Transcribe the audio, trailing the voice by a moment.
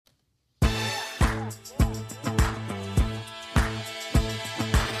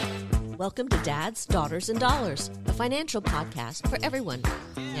Welcome to Dads, Daughters, and Dollars, a financial podcast for everyone.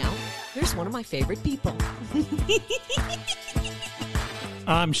 Now, here's one of my favorite people.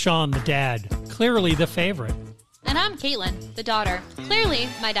 I'm Sean, the dad, clearly the favorite. And I'm Caitlin, the daughter. Clearly,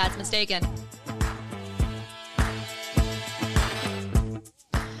 my dad's mistaken.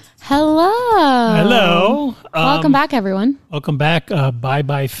 Hello. Hello. Welcome back, everyone. Welcome back.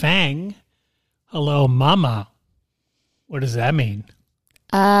 Bye-bye, Fang. Hello, Mama. What does that mean?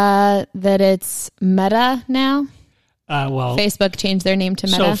 That it's Meta now. Well, Facebook changed their name to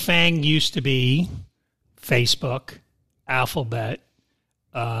Meta. So Fang used to be Facebook, Alphabet,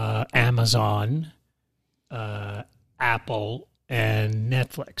 Amazon, Apple, and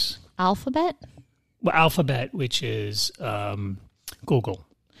Netflix. Alphabet? Well, Alphabet, which is Google.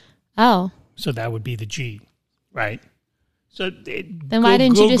 Oh. So that would be the G, right? So then why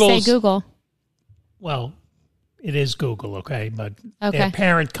didn't you just say Google? Well, it is Google, okay? But their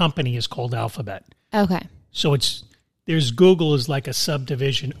parent company is called Alphabet. Okay. So there's Google is like a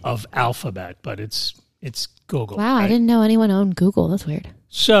subdivision of Alphabet, but it's Google. Wow, right? I didn't know anyone owned Google. That's weird.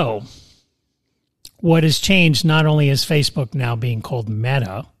 So what has changed, not only is Facebook now being called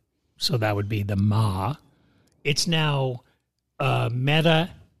Meta, so that would be the Ma, it's now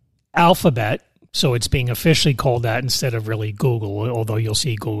Meta Alphabet, so it's being officially called that instead of really Google, although you'll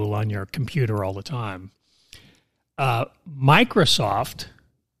see Google on your computer all the time. Microsoft,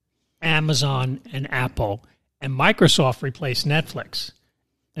 Amazon, and Apple, and Microsoft replaced Netflix.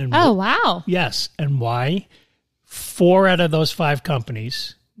 And oh, wow. Yes. And why? 4 out of those 5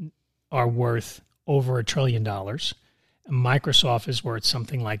 companies are worth over $1 trillion. And Microsoft is worth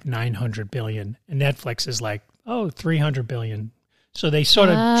something like $900 billion. And Netflix is like, $300 billion. So they sort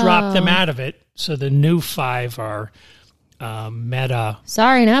of dropped them out of it. So the new 5 are Meta,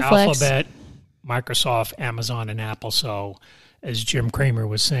 sorry, Netflix, Alphabet, Microsoft, Amazon, and Apple. So as Jim Cramer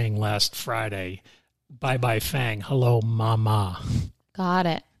was saying last Friday, bye-bye, Fang. Hello, Mama. Got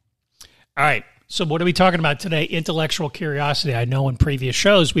it. All right. So what are we talking about today? Intellectual curiosity. I know in previous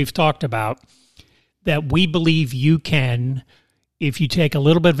shows we've talked about that we believe you can, if you take a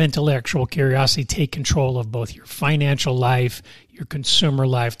little bit of intellectual curiosity, take control of both your financial life, your consumer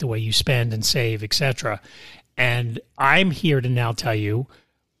life, the way you spend and save, etc. And I'm here to now tell you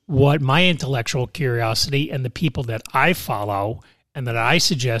what my intellectual curiosity and the people that I follow and that I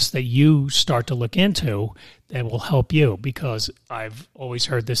suggest that you start to look into that will help you, because I've always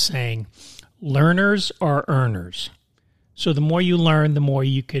heard this saying, learners are earners. So the more you learn, the more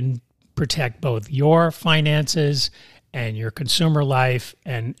you can protect both your finances and your consumer life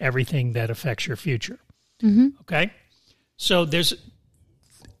and everything that affects your future. Mm-hmm. Okay? So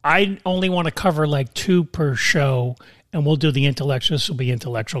I only want to cover like 2 per show, and we'll do the intellectual. This will be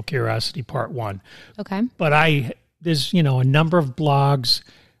intellectual curiosity part 1. Okay. But there's, a number of blogs,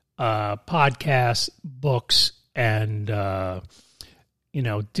 podcasts, books, and,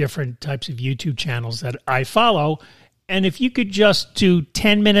 different types of YouTube channels that I follow. And if you could just do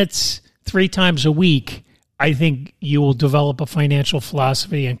 10 minutes 3 times a week, I think you will develop a financial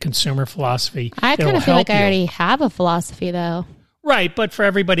philosophy and consumer philosophy. I kind of feel like I already have a philosophy, though. Right, but for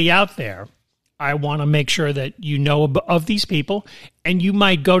everybody out there, I want to make sure that you know of these people, and you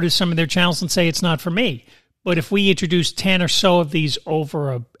might go to some of their channels and say it's not for me. But if we introduce 10 or so of these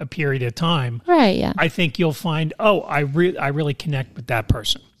over a period of time, right? Yeah, I think you'll find, I really connect with that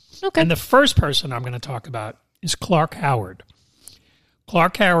person. Okay. And the first person I'm going to talk about is Clark Howard.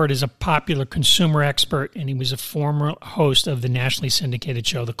 Clark Howard is a popular consumer expert, and he was a former host of the nationally syndicated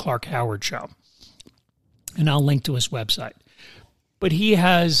show, The Clark Howard Show. And I'll link to his website. But he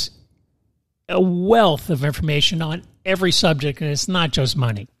has a wealth of information on every subject, and it's not just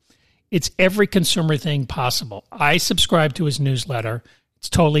money. It's every consumer thing possible. I subscribe to his newsletter. It's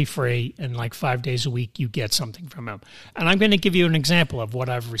totally free, and like 5 days a week, you get something from him. And I'm going to give you an example of what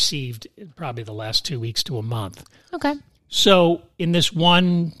I've received in probably the last 2 weeks to a month. Okay. So in this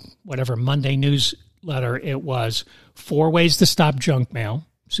one, Monday newsletter, it was 4 ways to stop junk mail.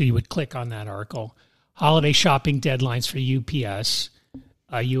 So you would click on that article. Holiday shopping deadlines for USPS,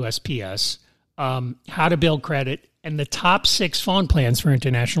 how to build credit, and the top 6 phone plans for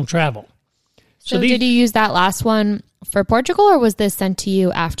international travel. So did you use that last one for Portugal, or was this sent to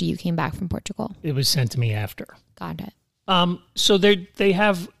you after you came back from Portugal? It was sent to me after. Got it. So they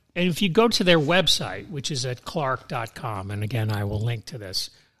have, and if you go to their website, which is at clark.com, and again, I will link to this,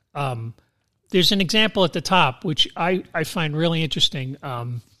 there's an example at the top, which I find really interesting.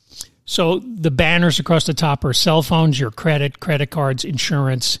 So the banners across the top are cell phones, your credit cards,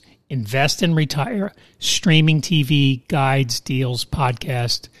 insurance, invest and retire, streaming TV, guides, deals,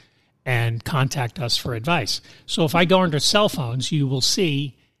 podcast, and contact us for advice. So if I go under cell phones, you will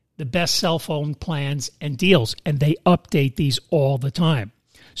see the best cell phone plans and deals, and they update these all the time.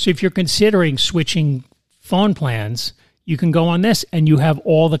 So if you're considering switching phone plans, you can go on this and you have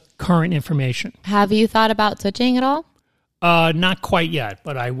all the current information. Have you thought about switching at all? Not quite yet,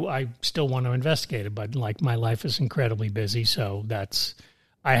 but I still want to investigate it. But like my life is incredibly busy, so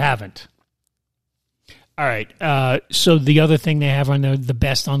I haven't. All right. So the other thing they have on the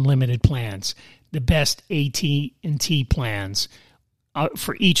best unlimited plans, the best AT&T plans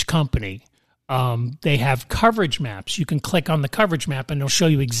for each company. They have coverage maps. You can click on the coverage map, and it'll show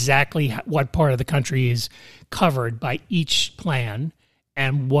you exactly what part of the country is covered by each plan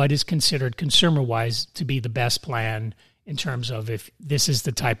and what is considered consumer-wise to be the best plan in terms of if this is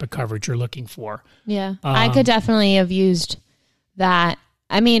the type of coverage you're looking for. Yeah, I could definitely have used that.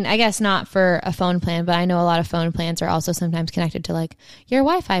 I mean, I guess not for a phone plan, but I know a lot of phone plans are also sometimes connected to like your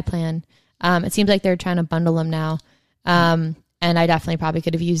Wi-Fi plan. It seems like they're trying to bundle them now. And I definitely probably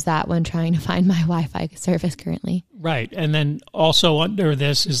could have used that when trying to find my Wi-Fi service currently. Right. And then also under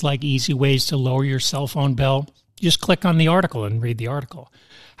this is like easy ways to lower your cell phone bill. Just click on the article and read the article.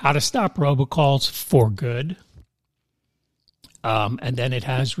 How to stop robocalls for good. And then it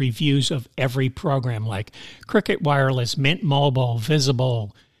has reviews of every program like Cricket Wireless, Mint Mobile,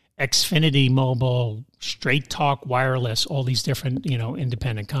 Visible, Xfinity Mobile, Straight Talk Wireless, all these different,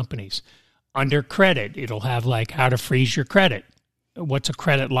 independent companies. Under credit, it'll have like how to freeze your credit. What's a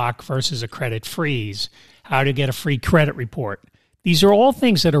credit lock versus a credit freeze? How to get a free credit report. These are all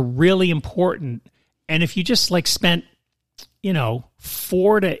things that are really important. And if you just like spent,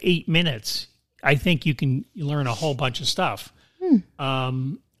 4 to 8 minutes, I think you learn a whole bunch of stuff.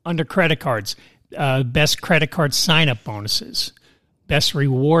 Under credit cards, best credit card sign-up bonuses, best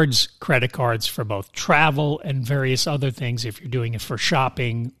rewards credit cards for both travel and various other things if you're doing it for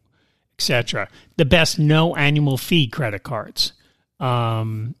shopping, etc. The best no annual fee credit cards.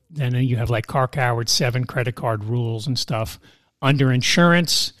 Then you have like Clark Howard 7 credit card rules and stuff. Under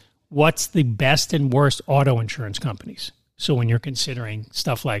insurance, what's the best and worst auto insurance companies? So when you're considering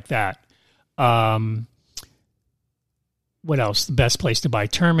stuff like that. What else? The best place to buy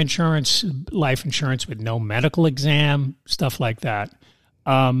term insurance, life insurance with no medical exam, stuff like that.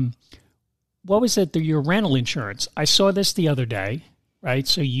 What was it? Your rental insurance. I saw this the other day, right?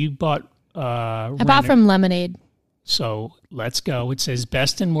 So you bought... I bought from Lemonade. So let's go. It says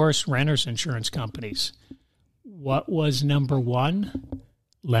best and worst renters insurance companies. What was number 1?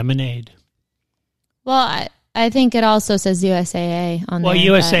 Lemonade. Well, I think it also says USAA on there. Well,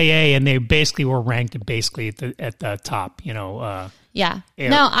 USAA, and they basically were ranked at the top, Yeah.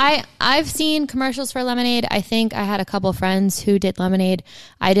 No, I've seen commercials for Lemonade. I think I had a couple friends who did Lemonade.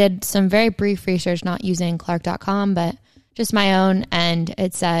 I did some very brief research, not using Clark.com, but just my own, and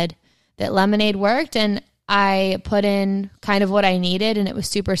it said that Lemonade worked, and I put in kind of what I needed, and it was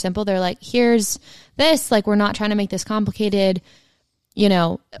super simple. They're like, here's this. Like, we're not trying to make this complicated.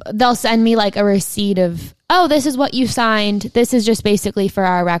 They'll send me like a receipt of, oh, this is what you signed. This is just basically for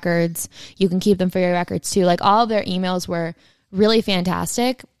our records. You can keep them for your records too. Like, all of their emails were really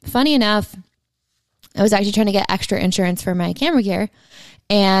fantastic. Funny enough, I was actually trying to get extra insurance for my camera gear,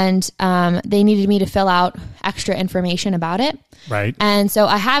 and they needed me to fill out extra information about it. Right. And so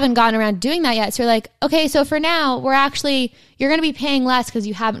I haven't gotten around to doing that yet. So we're like, okay, so for now, you're going to be paying less because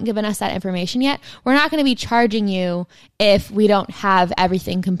you haven't given us that information yet. We're not going to be charging you if we don't have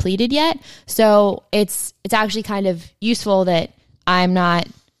everything completed yet. So it's actually kind of useful that I'm not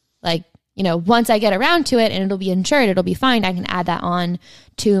like, once I get around to it and it'll be insured, it'll be fine. I can add that on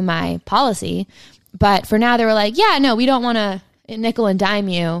to my policy. But for now, they were like, yeah, no, we don't want to nickel and dime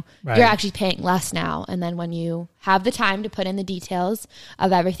you. Right. You're actually paying less now. And then when you have the time to put in the details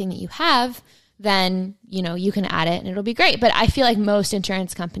of everything that you have, then, you can add it and it'll be great. But I feel like most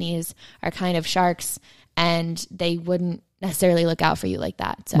insurance companies are kind of sharks and they wouldn't necessarily look out for you like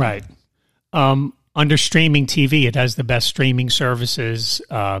that. So. Right. Under streaming TV, it has the best streaming services,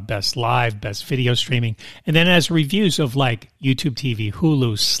 best live, best video streaming. And then it has reviews of like YouTube TV,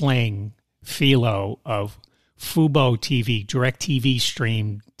 Hulu, Sling, Philo, of Fubo TV, DirecTV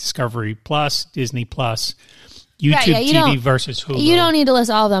Stream, Discovery Plus, Disney Plus, YouTube TV versus Hulu. You don't need to list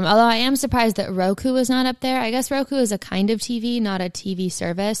all of them, although I am surprised that Roku is not up there. I guess Roku is a kind of TV, not a TV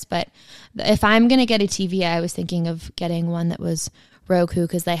service, but if I'm going to get a TV, I was thinking of getting one that was Roku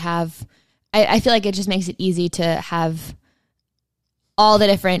because they have, I feel like it just makes it easy to have all the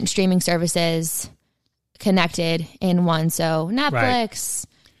different streaming services connected in one. So Netflix,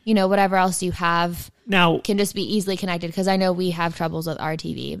 whatever else you have Now, can just be easily connected, because I know we have troubles with our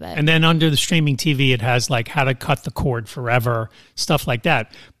TV. But and then under the streaming TV, it has like how to cut the cord forever, stuff like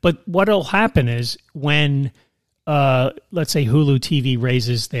that. But what'll happen is when, let's say Hulu TV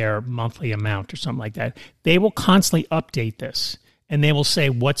raises their monthly amount or something like that, they will constantly update this. And they will say,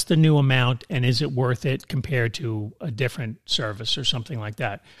 what's the new amount and is it worth it compared to a different service or something like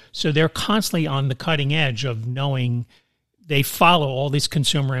that. So they're constantly on the cutting edge of knowing. They follow all this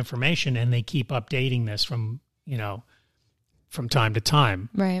consumer information and they keep updating this from time to time.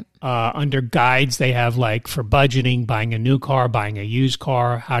 right. Under guides, they have like for budgeting, buying a new car, buying a used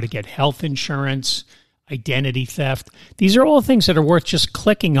car, how to get health insurance, identity theft. These are all things that are worth just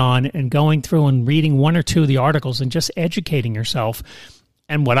clicking on and going through and reading one or two of the articles and just educating yourself.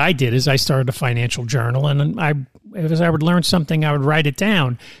 And what I did is I started a financial journal, and as I would learn something, I would write it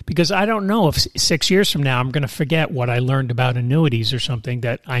down, because I don't know if 6 years from now I'm going to forget what I learned about annuities or something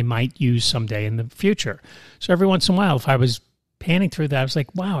that I might use someday in the future. So every once in a while, if I was panning through that, I was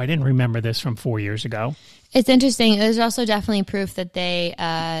like, wow, I didn't remember this from 4 years ago. It's interesting. There's also definitely proof that they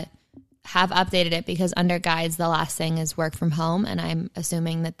have updated it, because under guides, the last thing is work from home. And I'm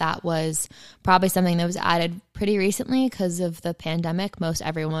assuming that was probably something that was added pretty recently because of the pandemic. Most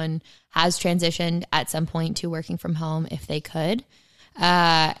everyone has transitioned at some point to working from home if they could.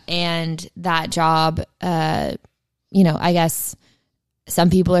 And that job, I guess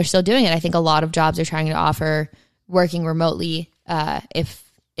some people are still doing it. I think a lot of jobs are trying to offer working remotely if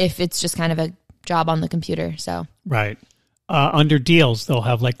it's just kind of a job on the computer. So Right. Under deals, they'll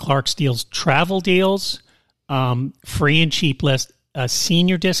have like Clark's Deals travel deals, free and cheap list,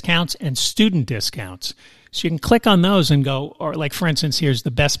 senior discounts, and student discounts. So you can click on those and go, or like, for instance, here's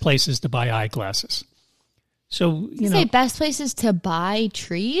the best places to buy eyeglasses. So, say best places to buy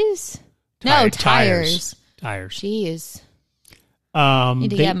trees? Tires. Jeez. Need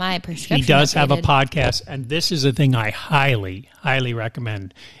to get my prescription. He does updated. have a podcast, and this is a thing I highly, highly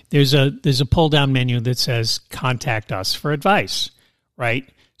recommend. There's a pull-down menu that says "Contact us for advice," right?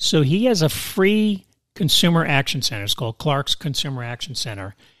 So he has a free consumer action center. It's called Clark's Consumer Action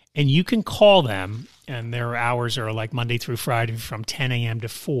Center, and you can call them, and their hours are like Monday through Friday from 10 a.m. to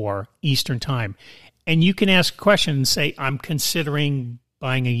 4 Eastern Time, and you can ask a question and say, "I'm considering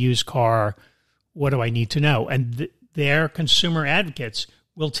buying a used car. What do I need to know?" And their consumer advocates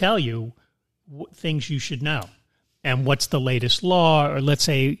will tell you things you should know and what's the latest law. Or let's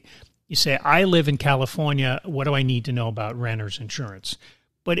say you say, I live in California. What do I need to know about renter's insurance?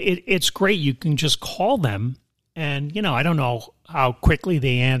 But it's great. You can just call them and, I don't know how quickly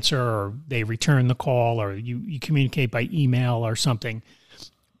they answer or they return the call or you communicate by email or something.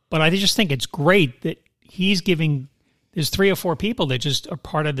 But I just think it's great that he's giving. There's 3 or 4 people that just are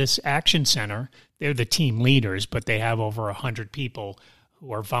part of this action center. They're the team leaders, but they have over 100 people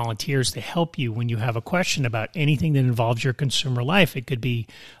who are volunteers to help you when you have a question about anything that involves your consumer life. It could be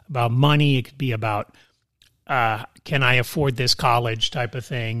about money. It could be about, can I afford this college type of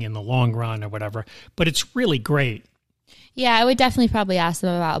thing in the long run or whatever. But it's really great. Yeah, I would definitely probably ask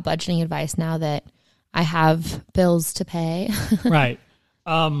them about budgeting advice now that I have bills to pay. Right.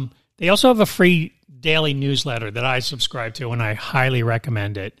 They also have a free daily newsletter that I subscribe to, and I highly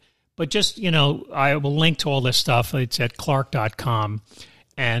recommend it. But just, I will link to all this stuff. It's at clark.com.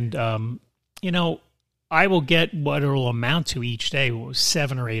 And, I will get what it will amount to each day,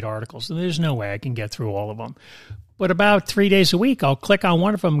 7 or 8 articles. And there's no way I can get through all of them. But about 3 days a week, I'll click on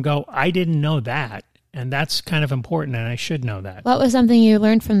one of them and go, I didn't know that. And that's kind of important, and I should know that. What was something you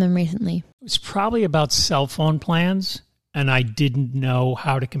learned from them recently? It's probably about cell phone plans, and I didn't know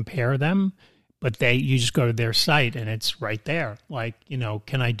how to compare them. But you just go to their site and it's right there. Like,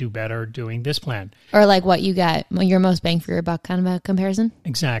 can I do better doing this plan? Or like what you get, your most bang for your buck kind of a comparison?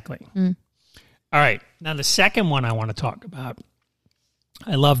 Exactly. All right. Now, the second one I want to talk about,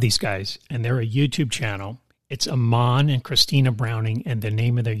 I love these guys, and they're a YouTube channel. It's Amon and Christina Browning, and the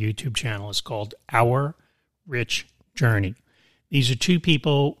name of their YouTube channel is called Our Rich Journey. These are 2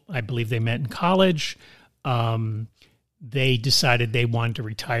 people, I believe they met in college. They decided they wanted to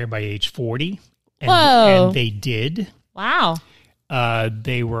retire by age 40. And they did. Wow.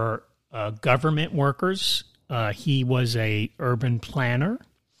 They were government workers. He was a urban planner.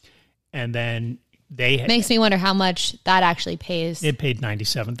 And then makes me wonder how much that actually pays. It paid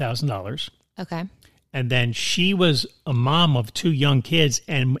 $97,000. Okay. And then she was a mom of 2 young kids.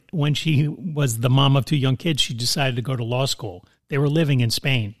 And when she was the mom of 2 young kids, she decided to go to law school. They were living in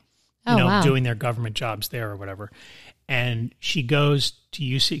Spain, doing their government jobs there or whatever. And she goes to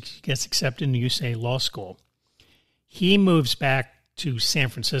UC, gets accepted into UCLA Law School. He moves back to San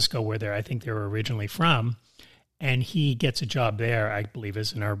Francisco, where I think they were originally from, and he gets a job there, I believe,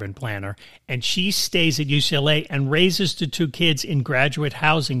 as an urban planner. And she stays at UCLA and raises the 2 kids in graduate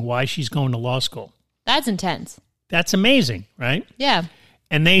housing while she's going to law school. That's intense. That's amazing, right? Yeah.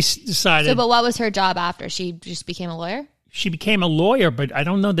 And they decided... So, but what was her job after? She just became a lawyer? She became a lawyer, but I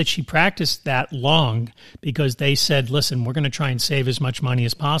don't know that she practiced that long because they said, listen, we're going to try and save as much money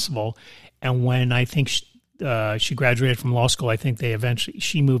as possible. And when I think she graduated from law school, I think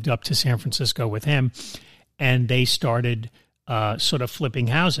she moved up to San Francisco with him, and they started sort of flipping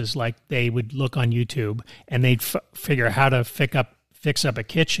houses. Like they would look on YouTube and they'd figure how to fix up a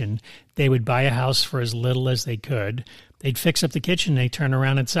kitchen. They would buy a house for as little as they could. They'd fix up the kitchen, they'd turn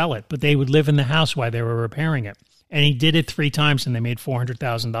around and sell it, but they would live in the house while they were repairing it. And he did it 3 times, and they made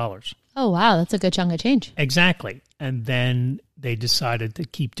 $400,000. Oh, wow. That's a good chunk of change. Exactly. And then they decided to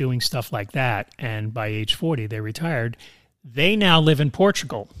keep doing stuff like that. And by age 40, they retired. They now live in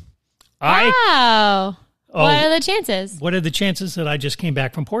Portugal. Wow. What are the chances? What are the chances that I just came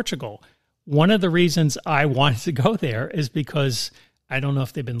back from Portugal? One of the reasons I wanted to go there is because I don't know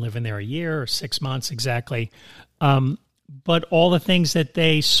if they've been living there a year or 6 months exactly. But all the things that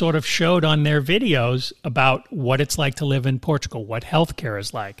they sort of showed on their videos about what it's like to live in Portugal, what healthcare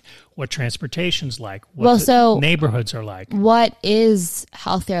is like, what transportation's like, what neighborhoods are like. What is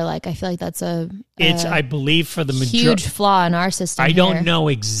healthcare like? I feel like that's I believe, for the huge flaw in our system. I don't know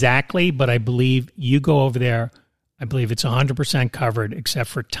exactly, but I believe you go over there, I believe it's 100% covered except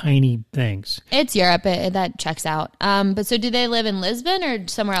for tiny things. It's Europe. That checks out. But so do they live in Lisbon or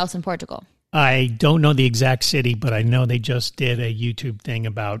somewhere else in Portugal? I don't know the exact city, but I know they just did a YouTube thing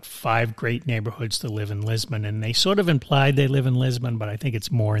about 5 great neighborhoods to live in Lisbon, and they sort of implied they live in Lisbon, but I think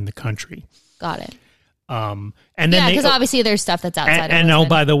it's more in the country. Got it. And then because obviously there's stuff that's outside of Lisbon. Oh,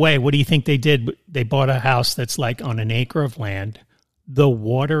 by the way, what do you think they did? They bought a house that's like on an acre of land. The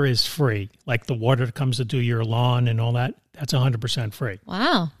water is free. Like the water that comes to do your lawn and all that, that's 100% free.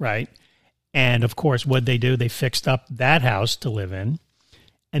 Wow. Right? And, of course, what'd they do? They fixed up that house to live in.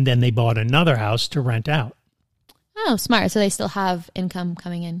 And then they bought another house to rent out. Oh, smart. So they still have income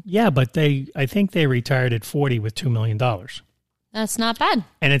coming in. Yeah, but I think they retired at 40 with $2 million. That's not bad.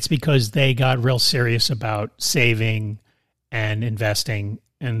 And it's because they got real serious about saving and investing.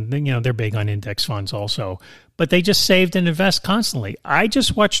 And, they're big on index funds also. But they just saved and invest constantly. I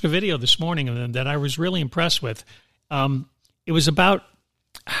just watched a video this morning of them that I was really impressed with. It was about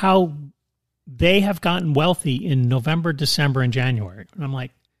how they have gotten wealthy in November, December, and January. And I'm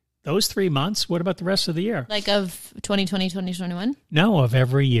like, those 3 months? What about the rest of the year? Like of 2020, 2021? No, of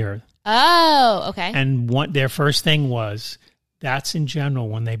every year. Oh, okay. And their first thing was, that's in general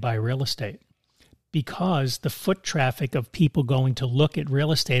when they buy real estate. Because the foot traffic of people going to look at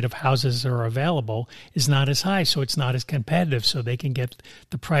real estate of houses that are available is not as high, so it's not as competitive, so they can get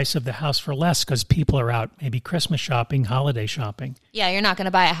the price of the house for less because people are out maybe Christmas shopping, holiday shopping. Yeah, you're not going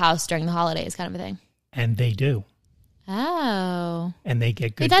to buy a house during the holidays kind of a thing. And they do. Oh. And they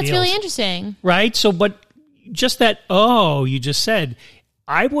get good that's deals. Really interesting. Right? So, but just that, you just said,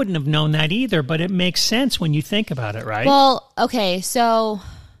 I wouldn't have known that either, but it makes sense when you think about it, right? Well, okay, so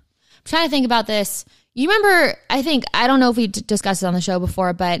I'm trying to think about this. You remember, I don't know if we discussed it on the show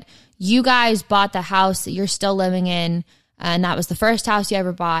before, but you guys bought the house that you're still living in, and that was the first house you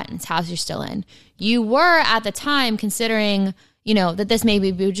ever bought, and it's the house you're still in. You were, at the time, considering, that this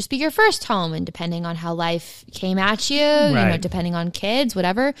maybe would just be your first home, and depending on how life came at you, right. Depending on kids,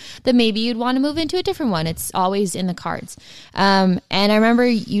 whatever, that maybe you'd want to move into a different one. It's always in the cards. And I remember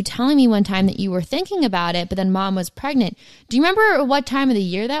you telling me one time that you were thinking about it, but then Mom was pregnant. Do you remember what time of the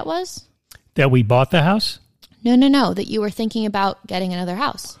year that was? That we bought the house? No, that you were thinking about getting another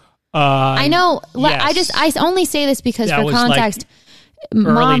house. I know. Yes. I only say this because that for was context, like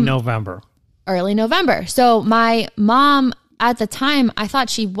early November. Early November. So my mom at the time, I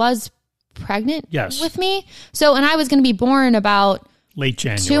thought she was pregnant with me. So, and I was going to be born about late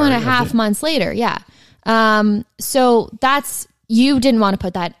January, 2.5 months later. Yeah. So you didn't want to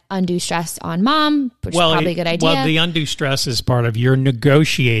put that undue stress on Mom, which is probably a good idea. Well, the undue stress is part of you're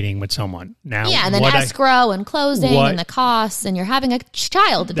negotiating with someone now. Yeah, and then escrow and closing and the costs, and you're having a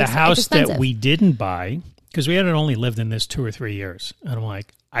child. The house that we didn't buy, because we had only lived in this 2 or 3 years, and I'm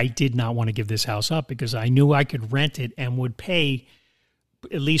like, I did not want to give this house up because I knew I could rent it and would pay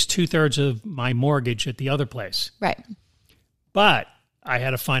at least 2/3 of my mortgage at the other place. Right. But I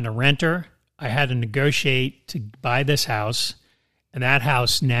had to find a renter. I had to negotiate to buy this house. And that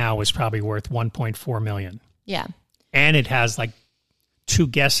house now is probably worth $1.4 million. Yeah. And it has like 2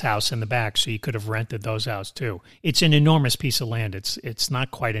 guest house in the back, so you could have rented those out too. It's an enormous piece of land. It's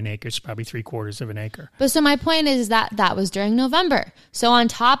not quite an acre. It's probably 3/4 of an acre. But so my point is that was during November. So on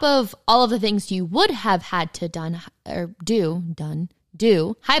top of all of the things you would have had to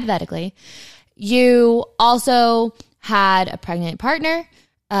do hypothetically, you also had a pregnant partner.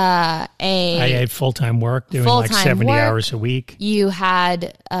 I had full-time work doing like 70 hours a week. You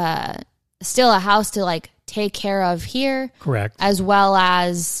had still a house to like take care of here. Correct. As well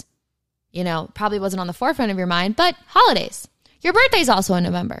as, probably wasn't on the forefront of your mind, but holidays. Your birthday's also in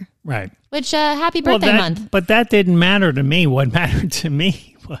November. Right. Which, happy birthday month. But that didn't matter to me. What mattered to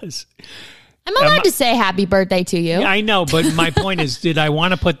me was... I'm allowed to say happy birthday to you. Yeah, I know, but my point is, did I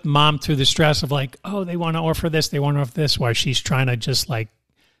want to put mom through the stress of like, oh, they want to offer this, they want to offer this, while she's trying to just like,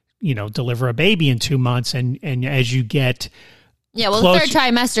 deliver a baby in 2 months, and as you get the third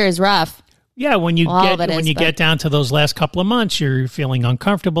trimester is rough. Yeah, when you get down to those last couple of months, you're feeling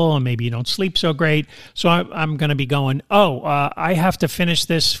uncomfortable and maybe you don't sleep so great. So I'm going to be going, I have to finish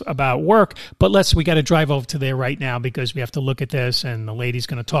this about work, but we got to drive over to there right now because we have to look at this, and the lady's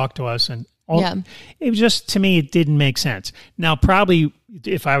going to talk to us, and it was just, to me, it didn't make sense. Now, probably,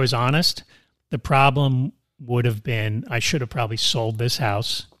 if I was honest, the problem would have been I should have probably sold this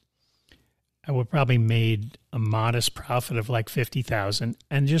house. I would probably made a modest profit of like $50,000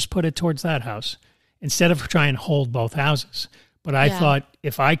 and just put it towards that house instead of trying to hold both houses. But I thought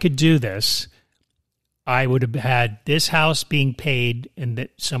if I could do this, I would have had this house being paid and that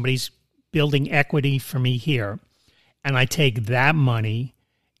somebody's building equity for me here. And I take that money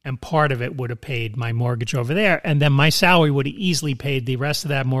and part of it would have paid my mortgage over there. And then my salary would have easily paid the rest of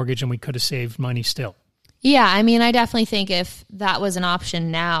that mortgage and we could have saved money still. Yeah, I mean, I definitely think if that was an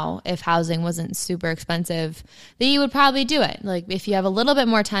option now, if housing wasn't super expensive, then you would probably do it. Like, if you have a little bit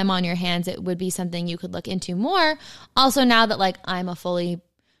more time on your hands, it would be something you could look into more. Also, now that, like, I'm a fully,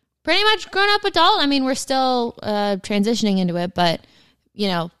 pretty much grown-up adult, I mean, we're still transitioning into it, but,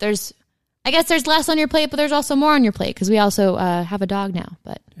 there's less on your plate, but there's also more on your plate, because we also have a dog now,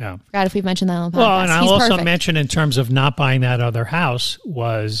 but I forgot if we've mentioned that on the podcast. Well, and I'll also mention in terms of not buying that other house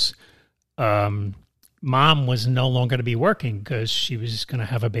was... Mom was no longer going to be working because she was going to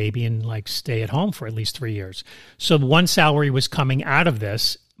have a baby and like stay at home for at least 3 years. So one salary was coming out of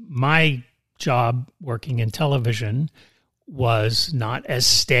this. My job working in television was not as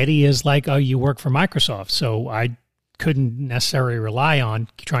steady as like, you work for Microsoft. So I couldn't necessarily rely on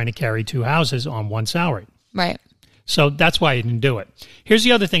trying to carry 2 houses on one salary. Right. So that's why I didn't do it. Here's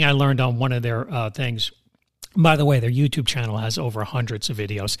the other thing I learned on one of their things. By the way, their YouTube channel has over hundreds of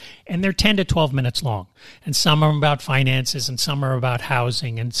videos, and they're 10 to 12 minutes long. And some are about finances, and some are about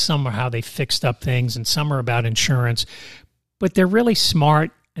housing, and some are how they fixed up things, and some are about insurance. But they're really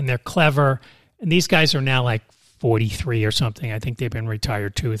smart, and they're clever. And these guys are now like 43 or something. I think they've been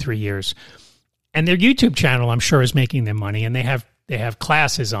retired 2 or 3 years. And their YouTube channel, I'm sure, is making them money. And they have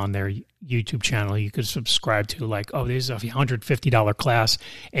classes on their YouTube channel you could subscribe to, like, there's a $150 class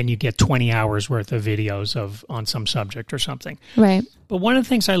and you get 20 hours worth of videos on some subject or something. Right. But one of the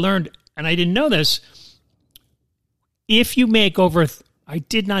things I learned, and I didn't know this, if you make over, I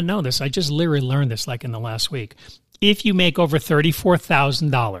did not know this, I just literally learned this like in the last week. If you make over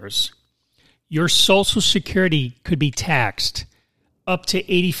 $34,000, your Social Security could be taxed up to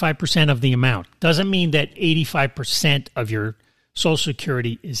 85% of the amount. Doesn't mean that 85% of your Social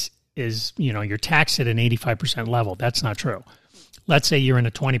Security is you're taxed at an 85% level. That's not true. Let's say you're in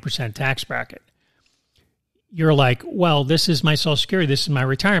a 20% tax bracket. You're like, well, this is my Social Security, this is my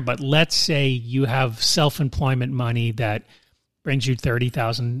retirement. But let's say you have self-employment money that brings you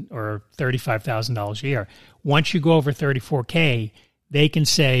 $30,000 or $35,000 a year. Once you go over $34K, they can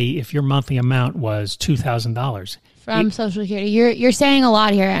say if your monthly amount was $2,000 from Social Security. You're saying a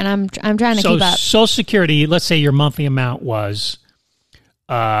lot here, and I'm trying to keep up. Social Security, let's say your monthly amount was,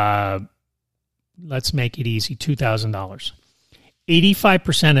 let's make it easy, $2,000.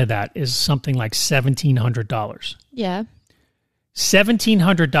 85% of that is something like $1,700. Yeah.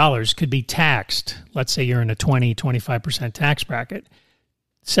 $1,700 could be taxed. Let's say you're in a 25% tax bracket.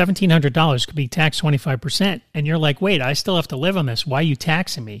 $1,700 could be taxed 25%. And you're like, wait, I still have to live on this. Why are you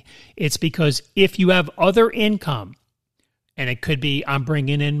taxing me? It's because if you have other income, and it could be I'm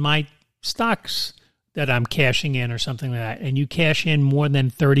bringing in my stocks that I'm cashing in or something like that, and you cash in more than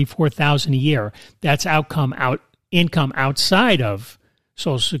 $34,000 a year, that's income outside of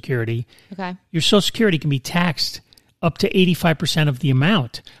Social Security. Okay. Your Social Security can be taxed up to 85% of the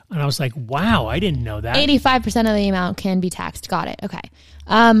amount. And I was like, wow, I didn't know that. 85% of the amount can be taxed. Got it. Okay.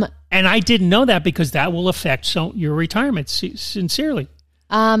 And I didn't know that because that will affect your retirement, sincerely.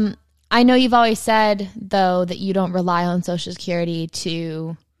 I know you've always said, though, that you don't rely on Social Security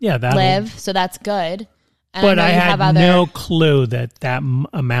to live, so that's good. And but I had no clue that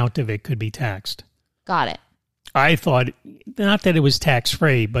amount of it could be taxed. Got it. I thought, not that it was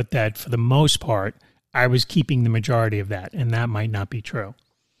tax-free, but that for the most part, I was keeping the majority of that, and that might not be true.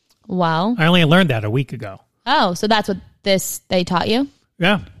 Well. I only learned that a week ago. Oh, so that's what they taught you?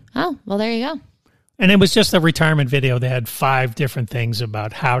 Yeah. Oh, well, there you go. And it was just a retirement video. They had 5 different things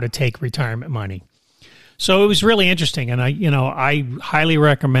about how to take retirement money. So it was really interesting, and I highly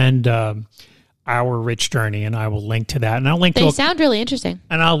recommend Our Rich Journey, and I will link to that. And I'll link. They sound really interesting.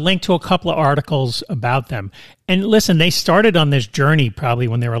 And I'll link to a couple of articles about them. And listen, they started on this journey probably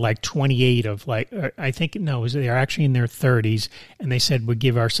when they were like 28 they're actually in their 30s, and they said we'd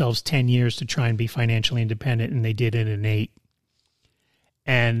give ourselves 10 years to try and be financially independent, and they did it in 8.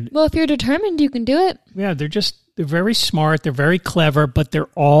 And well, if you're determined, you can do it. Yeah, they're very smart, they're very clever, but they're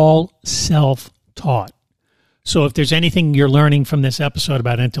all self-taught. So if there's anything you're learning from this episode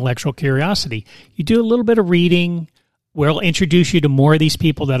about intellectual curiosity, you do a little bit of reading. We'll introduce you to more of these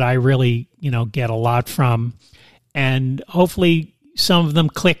people that I really, get a lot from. And hopefully some of them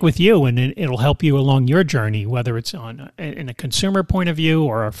click with you, and it'll help you along your journey, whether it's in a consumer point of view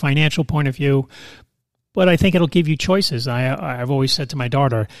or a financial point of view. But I think it'll give you choices. I've always said to my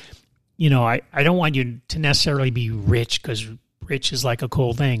daughter, I don't want you to necessarily be rich because rich is like a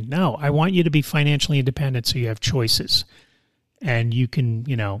cool thing. No, I want you to be financially independent so you have choices. And you can,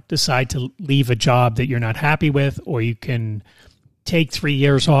 decide to leave a job that you're not happy with, or you can take 3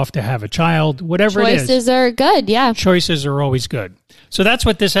 years off to have a child, whatever it is. Choices are good, yeah. Choices are always good. So that's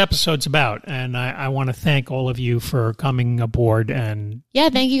what this episode's about. And I want to thank all of you for coming aboard. And yeah,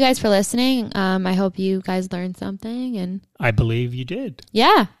 thank you guys for listening. I hope you guys learned something. And I believe you did.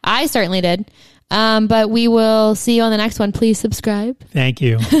 Yeah, I certainly did. But we will see you on the next one. Please subscribe. Thank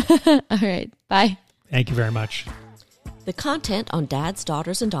you. All right. Bye. Thank you very much. The content on Dads,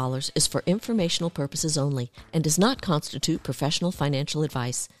 Daughters, and Dollars is for informational purposes only and does not constitute professional financial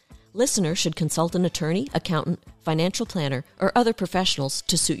advice. Listeners should consult an attorney, accountant, financial planner, or other professionals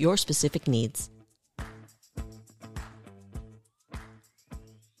to suit your specific needs.